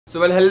So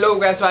well hello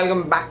guys,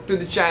 welcome back to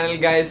the channel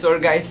guys. और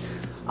guys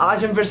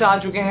आज हम फिर से आ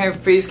चुके हैं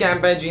फेस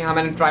कैम पे। जी हाँ,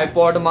 मैंने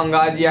ट्राइपॉड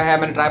मंगा दिया है।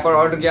 मैंने ट्राइपॉड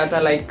ऑर्डर किया था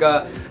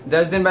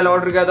 10 दिन पहले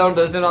ऑर्डर किया था और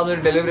 10 दिन बाद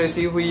मुझे डिलीवरी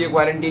रिसीव हुई है।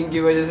 क्वारंटीन की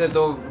वजह से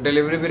तो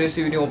डिलीवरी भी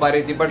रिसीव नहीं हो पा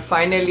रही थी, बट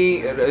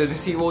फाइनली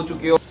रिसीव हो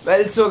चुकी है।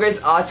 वेल सो गाइस,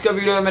 आज का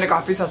वीडियो में मेरे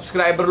काफी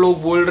सब्सक्राइबर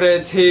लोग बोल रहे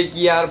थे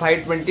कि यार भाई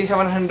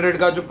 2700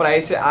 का जो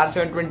प्राइस है,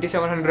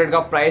 R7 का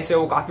प्राइस है,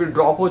 वो काफी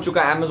ड्रॉप हो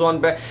चुका है अमेजोन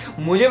पे।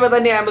 मुझे पता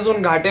नहीं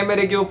अमेजोन घाटे में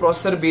रह के वो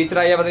प्रोसेसर बेच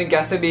रहा है या पता नहीं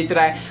कैसे बेच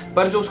रहा है,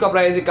 पर जो उसका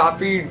प्राइस है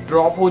काफी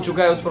ड्रॉप हो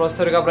चुका है उस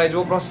प्रोसेसर का प्राइस।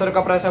 वो प्रोसेसर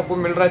का प्राइस आपको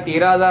मिल रहा है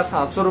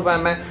 13,700 रुपए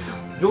में,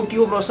 जो कि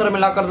वो प्रोसेसर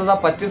मिला करता था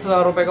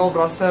 25,000 रुपए का वो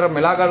प्रोसेसर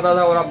मिला करता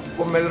था, और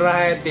आपको मिल रहा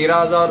है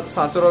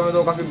 13,700 रुपए में।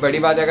 तो काफी बड़ी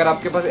बात है। अगर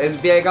आपके पास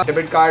SBI का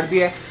डेबिट कार्ड भी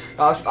है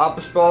आप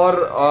उस पर और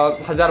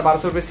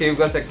 1,000-1,200 रुपए सेव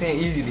कर सकते हैं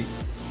easily.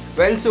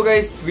 Well so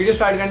guys, video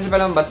start करने से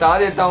पहले मैं बता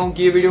देता हूँ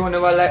कि ये वीडियो होने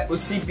वाला है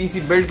उसी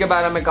पीसी बिल्ड के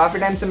बारे में। काफी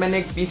टाइम से मैंने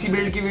एक पीसी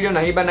बिल्ड की वीडियो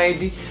नहीं बनाई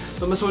थी,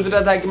 तो मैं सोच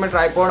रहा था कि मैं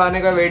ट्राइपॉड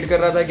आने का वेट कर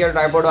रहा था कि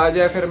ट्राइपॉड आ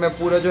जाए, फिर मैं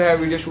पूरा जो है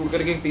वीडियो शूट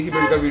करके एक पीसी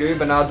बिल्ड का वीडियो भी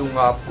बना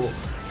दूंगा आपको,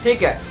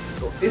 ठीक है।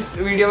 तो इस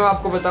वीडियो में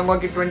आपको बताऊंगा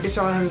कि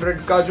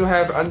 2700 का जो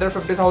है अंडर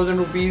 50,000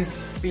 रुपीज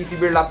पीसी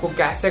बिल्ड आपको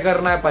कैसे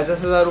करना है।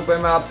 50,000 रुपए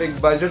में आप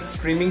एक बजट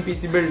स्ट्रीमिंग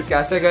पीसी बिल्ड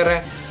कैसे कर रहे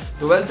हैं।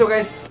 तो well so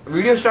guys,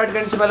 video start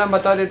करने से पहले मैं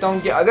बता देता हूं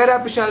कि अगर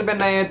आप इस चैनल पे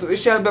नए हैं तो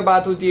इस चैनल पे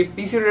बात होती है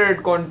PC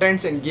related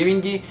contents and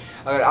gaming की।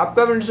 अगर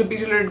आपका interest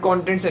PC related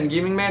contents and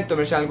gaming में तो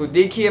मेरे चैनल को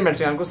देखिए, मेरे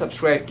चैनल को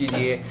सब्सक्राइब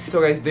कीजिए।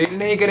 सो गाइस, देरी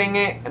नहीं करेंगे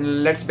and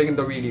let's begin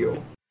the video.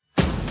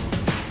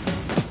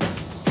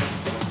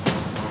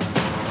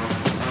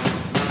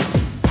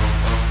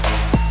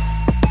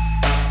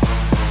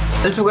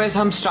 So guys,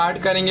 हम स्टार्ट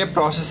करेंगे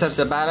प्रोसेसर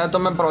से। पहले तो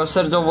मैं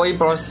प्रोसेसर जो वही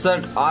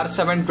प्रोसेसर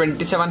R7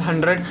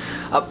 2700,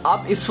 अब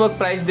आप इस वक्त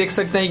प्राइस देख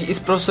सकते हैं कि इस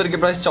प्रोसेसर की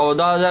प्राइस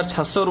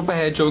 14,600 रुपए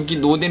है, जो कि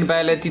 2 दिन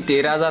पहले थी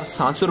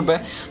 13,700 रुपए।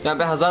 तो यहाँ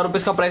पे 1,000 रुपए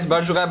का प्राइस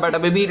बढ़ चुका है, बट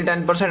अभी भी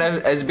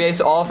 10% SBI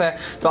से ऑफ है,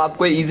 तो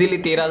आपको इजीली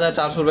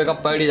 13,400 रुपए का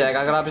पड़ ही जाएगा।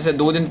 अगर आप इसे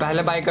 2 दिन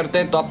पहले बाय करते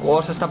हैं तो आपको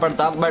और सस्ता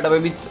पड़ता, बट अभी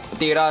भी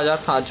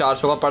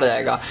 13,400 का पड़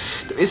जाएगा।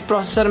 तो इस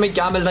प्रोसेसर में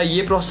क्या मिलता है,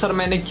 ये प्रोसेसर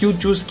मैंने क्यों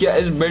चूज किया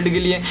इस बिल्ड के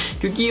लिए,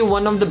 क्योंकि ये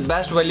one of the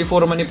best value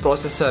for money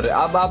processor है।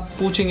 अब आप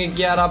पूछेंगे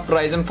कि यार आप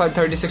Ryzen 5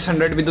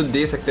 3600 भी तो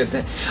दे सकते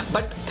थे,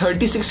 बट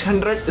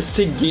 3600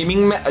 इससे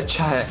गेमिंग में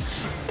अच्छा है।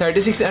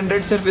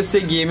 3600 सिर्फ इससे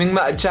गेमिंग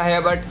में अच्छा है,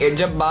 बट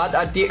जब बात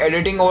आती है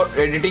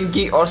एडिटिंग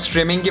की और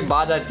स्ट्रीमिंग की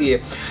बात आती है,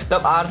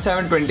 तब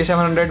R7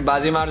 2700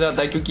 बाजी मार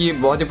जाता है, क्योंकि ये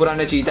बहुत ही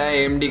पुराना चीता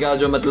है AMD का,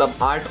 जो मतलब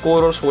 8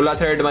 कोर और 16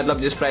 थ्रेड, मतलब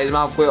जिस प्राइस में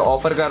आपको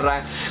ऑफर कर रहा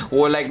है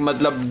वो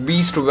मतलब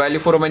बीस्ट वैल्यू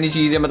फॉर मनी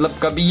चीज है। मतलब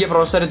कभी ये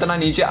प्रोसेसर इतना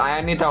नीचे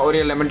आया नहीं था, और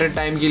ये लिमिटेड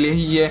टाइम के लिए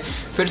ही है।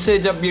 फिर से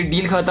जब ये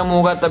डील खत्म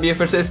होगा तब ये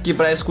फिर से इसकी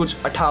प्राइस कुछ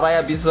 18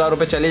 या 20,000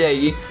 रुपए चली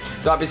जाएगी,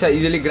 तो आप इसे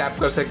इजीली ग्रैब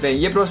कर सकते हैं।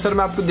 ये प्रोसेसर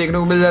में आपको देखने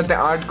को मिल जाते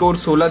हैं 8 कोर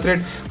 16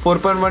 थ्रेड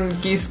 4.1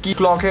 की इसकी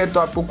क्लॉक है, तो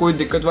आपको कोई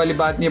दिक्कत वाली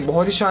बात नहीं है।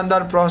 बहुत ही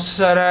शानदार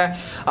प्रोसेसर है,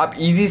 आप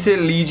इजी से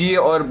लीजिए,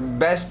 और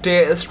बेस्ट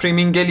है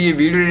स्ट्रीमिंग के लिए,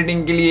 वीडियो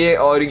एडिटिंग के लिए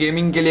और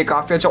गेमिंग के लिए।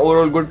 काफी अच्छा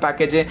ओवरऑल गुड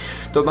पैकेज है।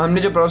 तो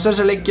हमने जो प्रोसेसर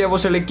सेलेक्ट किया वो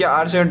सेलेक्ट किया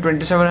R7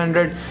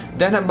 2700।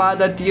 देन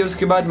बात आती है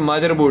उसके बाद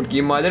मदरबोर्ड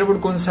की। मदरबोर्ड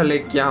कौन सा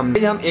सेलेक्ट किया हमने,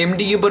 हम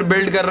AMD के ऊपर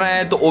बिल्ड कर रहे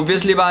हैं, तो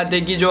ऑब्वियसली बात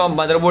है कि जो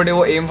मदरबोर्ड है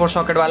वो M4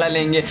 सॉकेट वाला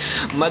लेंगे।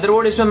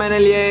 मदरबोर्ड इसमें मैंने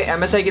लिया है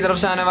MSI की तरफ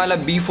से आने वाला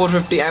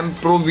B450M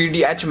Pro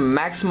VDH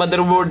Max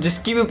motherboard,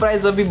 जिसकी भी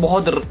प्राइस अभी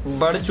बहुत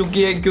बढ़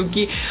चुकी है,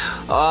 क्योंकि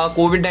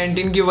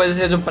कोविड-19 की वजह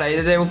से जो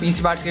प्राइसेस है वो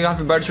पीसी पार्ट्स के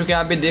काफी बढ़ चुके हैं।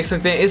 आप भी देख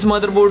सकते हैं इस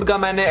मदरबोर्ड का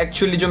मैंने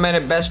एक्चुअली जो मैंने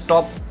बेस्ट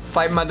टॉप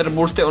 5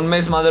 मदरबोर्ड्स थे उनमें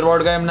इस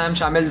मदरबोर्ड का नाम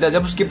शामिल था,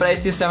 जब उसकी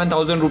प्राइस थी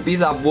 7,000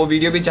 रुपीज। आप वो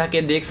वीडियो भी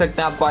जाके देख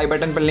सकते हैं, आपको आई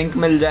बटन पर लिंक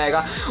मिल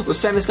जाएगा।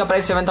 उस टाइम इसका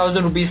प्राइस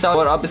 7,000 रुपीज था,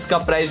 और अब इसका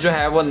प्राइस जो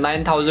है वो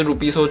 9,000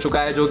 रुपीज हो चुका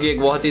है, जो कि एक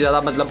बहुत ही ज्यादा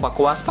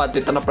बकवास बात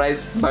है, इतना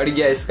प्राइस बढ़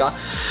गया इसका।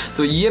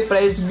 तो ये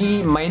प्राइस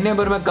भी महीने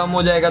भर में कम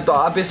हो जाएगा, तो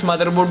आप इस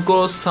मदरबोर्ड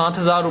को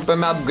 7,000 रुपए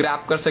में आप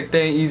ग्रैब कर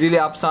सकते हैं इजीली।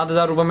 आप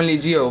 7,000 रुपए में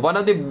लीजिए, one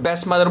of the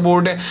best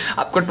motherboard है।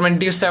 आपका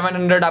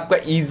 2700 आपका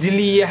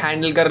इजीली ये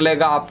हैंडल कर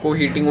लेगा, आपको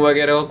हीटिंग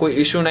वगैरह का कोई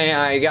इशू नहीं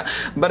आएगा,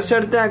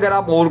 बशर्ते अगर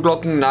आप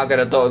ओवरक्लॉकिंग ना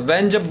करें तो।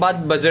 वैन जब बात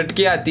बजट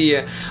की आती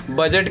है,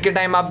 बजट के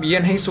टाइम आप ये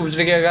नहीं सोच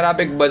रहे कि अगर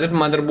आप एक बजट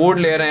मदरबोर्ड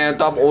ले रहे हैं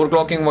तो आप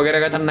ओवरक्लॉकिंग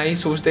वगैरह का नहीं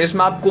सोचते।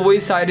 इसमें आपको वही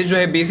सारी जो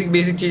है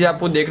बेसिक चीज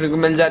आपको देखने को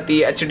मिल जाती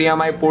है।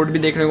 HDMI पोर्ट भी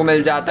देखने को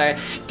मिल जाता है,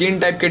 3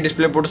 टाइप के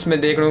डिस्प्ले पोर्ट्स में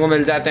देखने को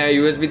मिल जाते हैं।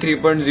 USB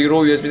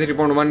 3.0 USB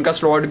 3.1 का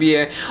स्लॉट भी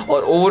है,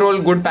 और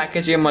ओवरऑल गुड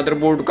पैकेज है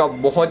मदरबोर्ड का,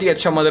 बहुत ही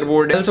अच्छा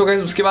मदरबोर्ड है। सो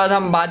गाइस, उसके बाद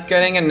हम बात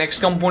करेंगे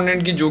नेक्स्ट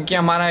कंपोनेंट की, जो कि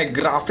हमारा है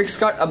ग्राफिक्स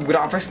कार्ड। अब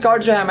ग्राफिक्स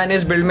कार्ड जो है मैंने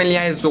इस बिल्ड में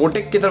लिया है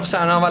Zotac की तरफ से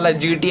आने वाला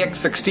GTX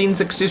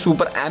 1660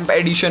 सुपर एम्प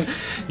एडिशन,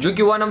 जो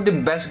कि one of the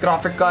best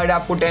graphic card है।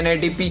 आपको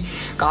 1080p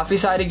काफी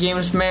सारे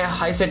गेम्स में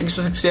हाई सेटिंग्स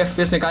पे 60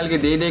 FPS निकाल के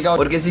दे देगा,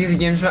 और किसी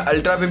गेम्स में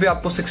अल्ट्रा पे भी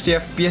आपको 60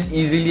 FPS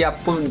इजीली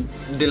आपको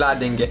दिला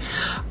देंगे।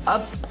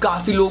 अब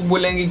काफ़ी लोग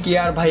बोलेंगे कि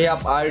यार भाई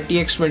आप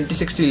RTX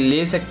 2060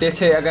 ले सकते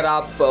थे अगर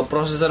आप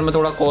प्रोसेसर में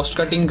थोड़ा कॉस्ट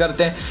कटिंग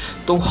करते हैं।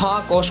 तो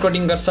हाँ, कॉस्ट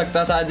कटिंग कर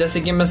सकता था।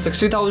 जैसे कि मैं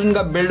 60,000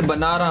 का बिल्ड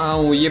बना रहा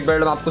हूँ, ये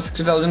बिल्ड मैं आपको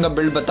 60,000 का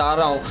बिल्ड बता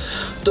रहा हूँ,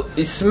 तो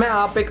इसमें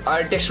आप एक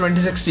RTX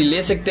 2060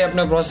 ले सकते हैं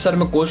अपने प्रोसेसर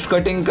में कॉस्ट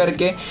कटिंग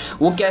करके।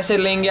 वो कैसे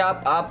लेंगे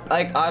आप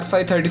एक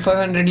R5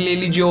 3500 ले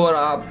लीजिए और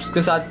आप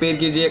उसके साथ पेयर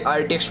कीजिए एक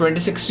RTX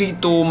 2060,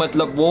 तो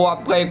मतलब वो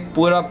आपका एक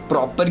पूरा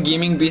प्रॉपर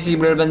गेमिंग PC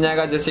बिल्ड बन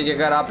जाएगा। जैसे कि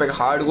अगर आप एक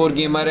हार्डकोर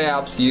गेमर है,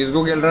 आप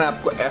CSGO खेल रहे हैं,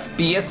 आपको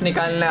FPS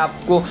निकालना है,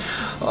 आपको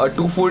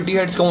 240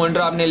 हर्ट्ज का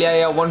मॉनिटर आपने लिया है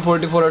या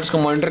 144 हर्ट्ज का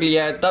मॉनिटर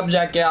लिया है, तब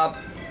जाके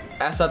आप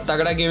ऐसा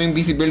तगड़ा गेमिंग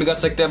PC बिल्ड कर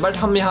सकते हैं। बट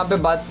हम यहाँ पे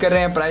बात कर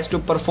रहे हैं price to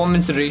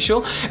performance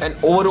ratio and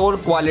overall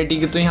quality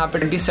की, तो यहाँ पे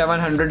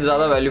 2700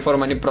 ज़्यादा वैल्यू फॉर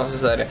मनी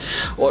प्रोसेसर है।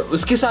 और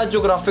उसके साथ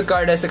जो ग्राफिक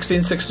कार्ड है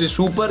 1660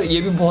 सुपर, ये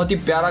भी बहुत ही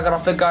प्यारा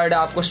ग्राफिक कार्ड है,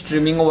 आपको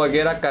स्ट्रीमिंग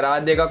वगैरह करा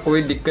देगा,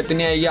 कोई दिक्कत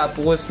नहीं आएगी।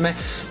 आपको इसमें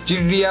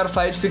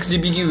GDDR5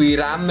 6GB की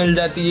VRAM मिल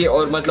जाती है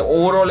और मतलब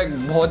ओवरऑल एक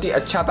बहुत ही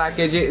अच्छा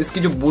पैकेज है। इसकी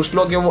जो बूस्ट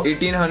लॉक है वो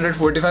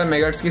 1845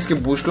 मेगाहर्ट्ज की इसकी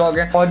बूस्ट लॉक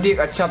है, बहुत ही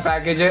अच्छा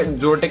पैकेज है,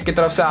 जोटेक की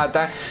तरफ से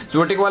आता है।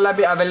 जोटेक वाला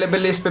भी अवेलेबल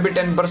है, इस पर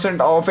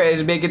 10% ऑफ है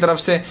SBI की तरफ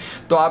से,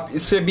 तो आप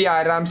इससे भी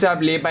आराम से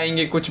आप ले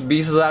पाएंगे, कुछ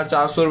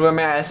 20,400 रुपये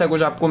में ऐसा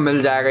कुछ आपको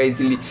मिल जाएगा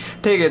इजीली।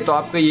 ठीक है, तो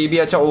आपका ये भी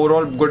अच्छा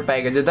ओवरऑल गुड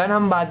पैकेज है। देन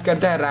हम बात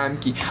करते हैं रैम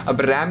की।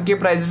 अब रैम के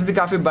प्राइसेस भी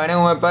काफ़ी बढ़े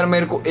हुए हैं, पर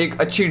मेरे को एक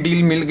अच्छी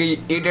डील मिल गई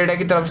A-Data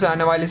की तरफ से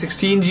आने वाली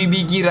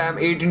 16GB की रैम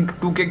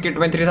 8x2K किट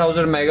में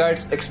 3000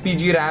 megahertz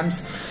XPG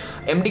rams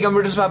MD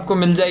computers पे आपको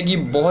मिल जाएगी।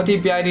 बहुत ही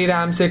प्यारी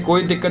रैम से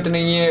कोई दिक्कत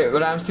नहीं है।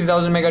 रैम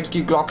 3000 मेगाहर्ट्ज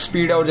की क्लॉक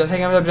स्पीड है और जैसा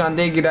कि हम सब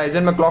जानते हैं कि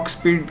राइजन में क्लॉक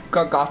स्पीड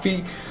का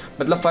काफ़ी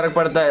मतलब फर्क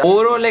पड़ता है।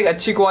 ओवरऑल एक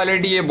अच्छी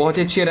क्वालिटी है, बहुत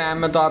ही अच्छी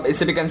रैम है, तो आप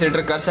इसे भी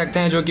कंसिडर कर सकते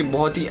हैं, जो कि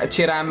बहुत ही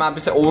अच्छी रैम है। आप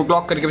इसे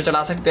ओवरक्लॉक करके भी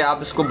चला सकते हैं, आप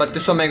इसको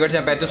 3200 मेगाहर्ट्ज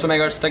या 3500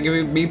 मेगाहर्ट्ज तक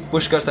भी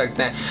पुश कर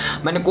सकते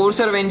हैं। मैंने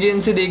कोर्सर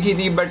वेंजियन से देखी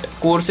थी, बट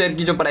कोर्सर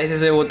की जो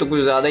प्राइसेस है वो तो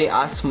कुछ ज़्यादा ही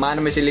आसमान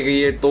में चली गई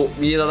है, तो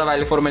ये ज़्यादा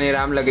वैल्यू फॉर मनी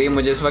रैम लग रही है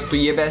मुझे इस वक्त, तो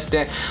ये बेस्ट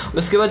है।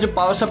 उसके बाद जो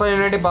पावर सप्लाई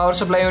यूनिट है, पावर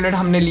सप्लाई यूनिट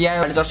हमने लिया है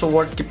 400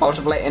 वाट की पावर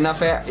सप्लाई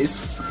इनफ है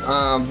इस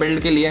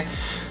बिल्ड के लिए।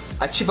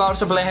 अच्छी पावर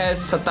सप्लाई है,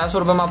 2700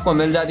 रुपये में आपको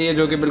मिल जाती है,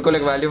 जो कि बिल्कुल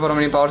एक value for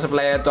money power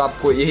supply है, तो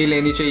आपको यही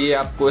लेनी चाहिए।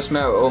 आपको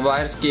इसमें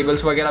वायर्स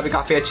केबल्स वगैरह भी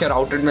काफ़ी अच्छे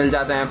राउटेड मिल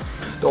जाते हैं,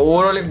 तो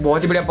ओवरऑल एक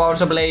बहुत ही बढ़िया पावर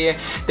सप्लाई है।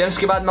 देन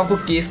उसके बाद मैं आपको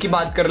केस की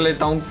बात कर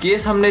लेता हूँ।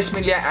 केस हमने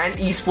इसमें लिया एंड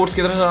ई स्पोर्ट्स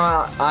की तरफ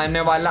से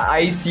आने वाला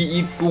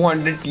ICE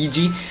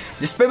 200TG,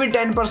 जिसपे भी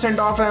 10%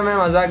 ऑफ है। मैं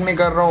मजाक नहीं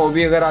कर रहा हूँ, वो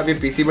भी अगर आप ये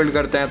PC बिल्ड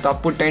करते हैं तो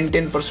आपको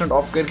 10%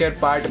 ऑफ करके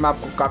पार्ट में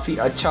आपको काफ़ी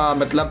अच्छा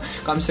मतलब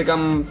कम से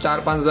कम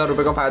 4-5 हज़ार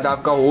रुपये का फ़ायदा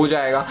आपका हो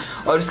जाएगा।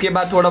 और उसके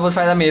बाद थोड़ा बहुत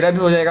फ़ायदा मेरा भी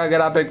हो जाएगा,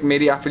 अगर आप एक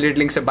मेरी एफिलिएट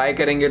लिंक से बाय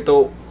करेंगे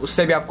तो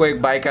उससे भी आपको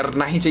एक बाय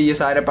करना ही चाहिए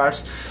सारे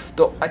पार्ट्स।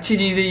 तो अच्छी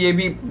चीज़ है, ये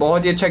भी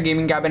बहुत ही अच्छा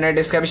गेमिंग कैबिनेट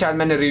है। इसका भी शायद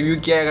मैंने रिव्यू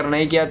किया है, अगर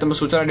नहीं किया तो मैं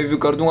सोच रहा रिव्यू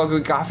कर दूंगा,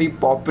 क्योंकि काफ़ी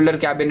पॉपुलर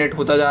कैबिनेट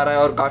होता जा रहा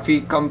है और काफ़ी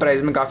कम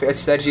प्राइस में काफ़ी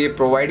अच्छी सारी चीज़ें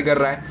प्रोवाइड कर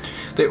रहा है।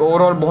 तो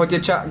ओवरऑल बहुत ही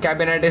अच्छा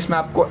कैबिनेट है। इसमें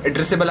आपको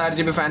एड्रेसेबल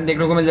RGB फैन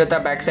देखने को मिल जाता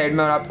है बैक साइड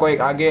में, और आपको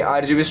एक आगे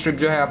RGB स्ट्रिप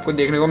जो है आपको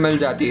देखने को मिल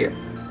जाती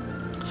है।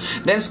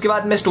 देन उसके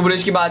बाद मैं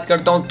स्टोरेज की बात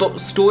करता हूँ, तो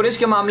स्टोरेज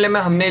के मामले में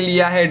हमने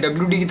लिया है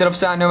WD की तरफ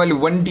से आने वाली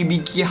 1 TB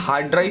की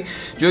हार्ड ड्राइव,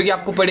 जो कि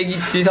आपको पड़ेगी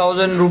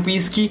 3000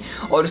 रुपीज़ की।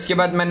 और उसके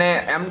बाद मैंने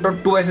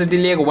M.2 SSD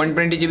लिया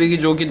 120 GB की,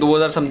 जो कि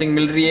 2000 समथिंग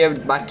मिल रही है।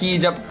 बाकी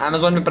जब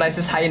अमेजोन में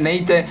प्राइसेस हाई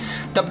नहीं थे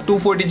तब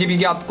 240 GB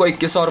की आपको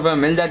 2100 रुपये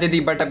में मिल जाती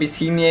थी, बट अभी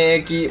सीन ये है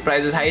कि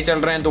प्राइसेस हाई चल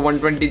रहे हैं, तो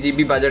 120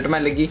 GB बजट में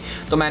लगी,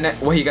 तो मैंने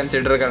वही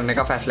कंसिडर करने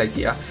का फैसला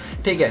किया।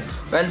 ठीक है,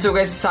 वेल सो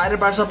गाइस, सारे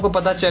पार्ट्स आपको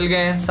पता चल गए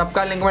हैं,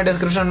 सबका लिंक मैं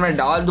डिस्क्रिप्शन में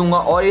डाल दूंगा।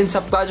 और इन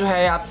सबका जो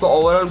है आपको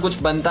ओवरऑल कुछ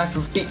बनता है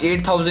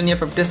 58,000 या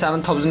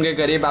 57,000 के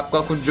करीब आपका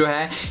कुछ जो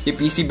है ये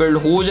PC बिल्ड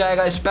हो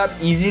जाएगा। इस पर आप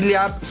इजीली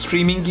आप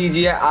स्ट्रीमिंग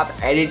कीजिए, आप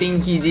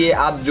एडिटिंग कीजिए,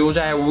 आप जो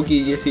चाहे वो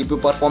कीजिए।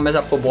 CPU परफॉर्मेंस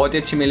आपको बहुत ही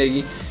अच्छी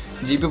मिलेगी,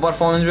 GPU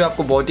परफॉर्मेंस भी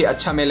आपको बहुत ही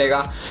अच्छा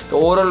मिलेगा, तो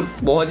ओवरऑल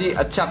बहुत ही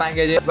अच्छा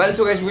पैकेज है। वेल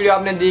सो गाइस, वीडियो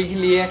आपने देख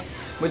ली है,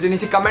 मुझे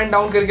नीचे कमेंट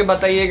डाउन करके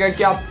बताइएगा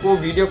कि आपको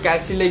वीडियो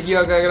कैसी लगी।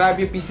 अगर आप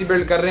ये PC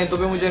बिल्ड कर रहे हैं तो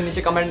भी मुझे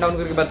नीचे कमेंट डाउन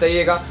करके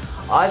बताइएगा।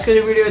 आज का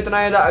जो वीडियो इतना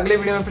है था, अगले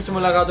वीडियो में फिर से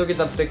मुलाकात होगी,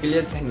 तब तक के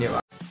लिए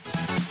धन्यवाद।